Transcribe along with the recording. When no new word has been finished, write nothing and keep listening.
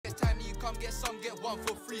come get some, get one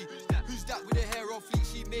for free. Who's that with the hair on fleek?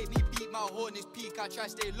 She made me beat my horn, it's peak. I try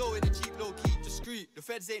stay low in the cheap, low key, discreet. The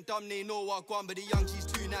feds ain't dumb, they know what gone, but the young G's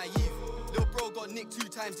too naive. Lil' bro got nicked 2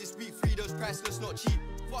 times this week, Freedom's priceless, not cheap.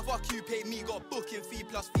 Fuck you, paid me, got booking fee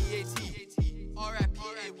plus VAT. R.I.P.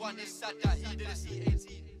 A1, it's sad that he didn't see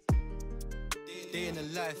 18. Day in the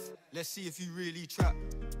life, let's see if you really trap.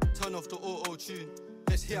 Turn off the auto-tune,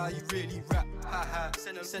 let's hear how you really rap. Haha,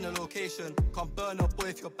 send a location, come burn up boy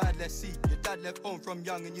if you're bad, let's see. Your dad left home from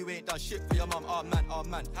young and you ain't done shit for your mum, oh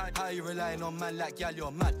man. How you relying on man like gal,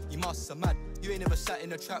 you're mad, you must have mad. You ain't never sat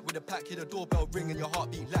in a trap with a pack, hear the doorbell ring and your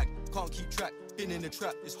heartbeat lag. Can't keep track, been in the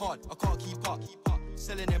trap, it's hard, I can't keep up.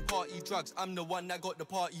 Selling them party drugs, I'm the one that got the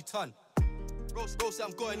party ton. Rose,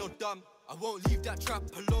 I'm going on dumb, I won't leave that trap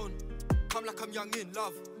alone. Come like I'm young in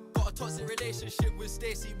love. Got a toxic relationship with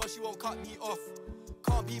Stacey, but she won't cut me off.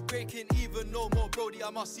 Can't be breaking even no more, Brody, I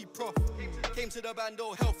must see prof. Came to the band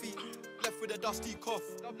all healthy, left with a dusty cough.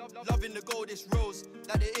 Loving the goldest rose,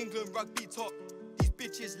 like the England rugby top. These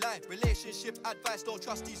bitches lie, relationship advice, don't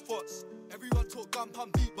trust these thoughts. Everyone talk gun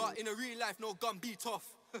pump beat, but in a real life no gun beat off.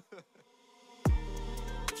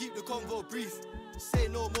 Keep the convo brief, say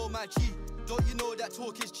no more my G. Don't you know that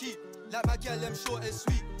talk is cheap? Like my girl, I'm short and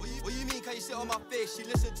sweet. What you mean, can you sit on my face? She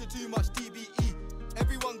listened to too much DBE.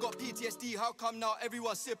 Everyone got PTSD, how come now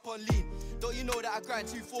everyone sip on lean? Don't you know that I grind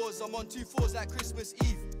 2 4s? I'm on 2 4s like Christmas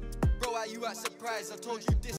Eve. Bro, are you at surprise? I told you this